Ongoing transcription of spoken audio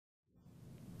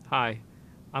Hi,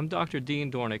 I'm Dr.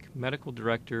 Dean Dornick, Medical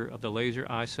Director of the Laser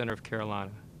Eye Center of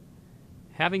Carolina.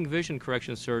 Having vision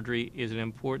correction surgery is an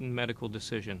important medical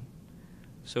decision.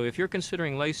 So if you're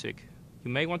considering LASIK,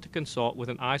 you may want to consult with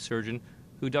an eye surgeon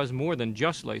who does more than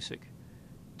just LASIK.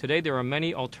 Today there are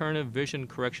many alternative vision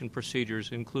correction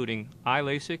procedures including eye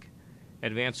LASIK,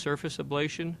 advanced surface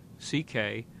ablation,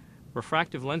 CK,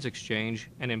 refractive lens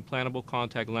exchange, and implantable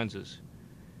contact lenses.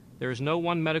 There is no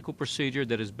one medical procedure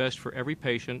that is best for every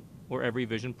patient or every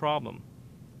vision problem.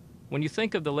 When you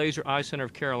think of the Laser Eye Center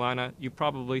of Carolina, you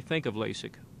probably think of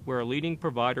LASIK. We're a leading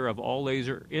provider of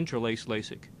all-laser intralace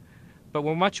LASIK. But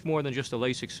we're much more than just a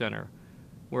LASIK center.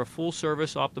 We're a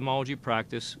full-service ophthalmology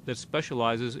practice that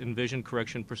specializes in vision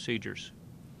correction procedures.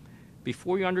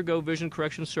 Before you undergo vision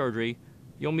correction surgery,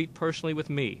 you'll meet personally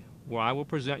with me, where I will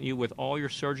present you with all your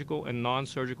surgical and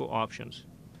non-surgical options.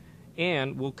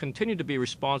 And will continue to be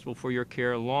responsible for your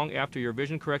care long after your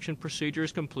vision correction procedure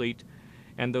is complete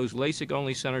and those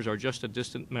LASIK-only centers are just a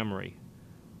distant memory.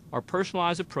 Our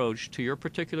personalized approach to your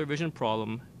particular vision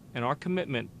problem and our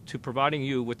commitment to providing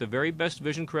you with the very best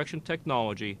vision correction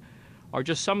technology are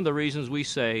just some of the reasons we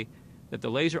say that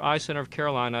the Laser Eye Center of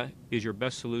Carolina is your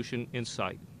best solution in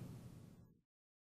sight.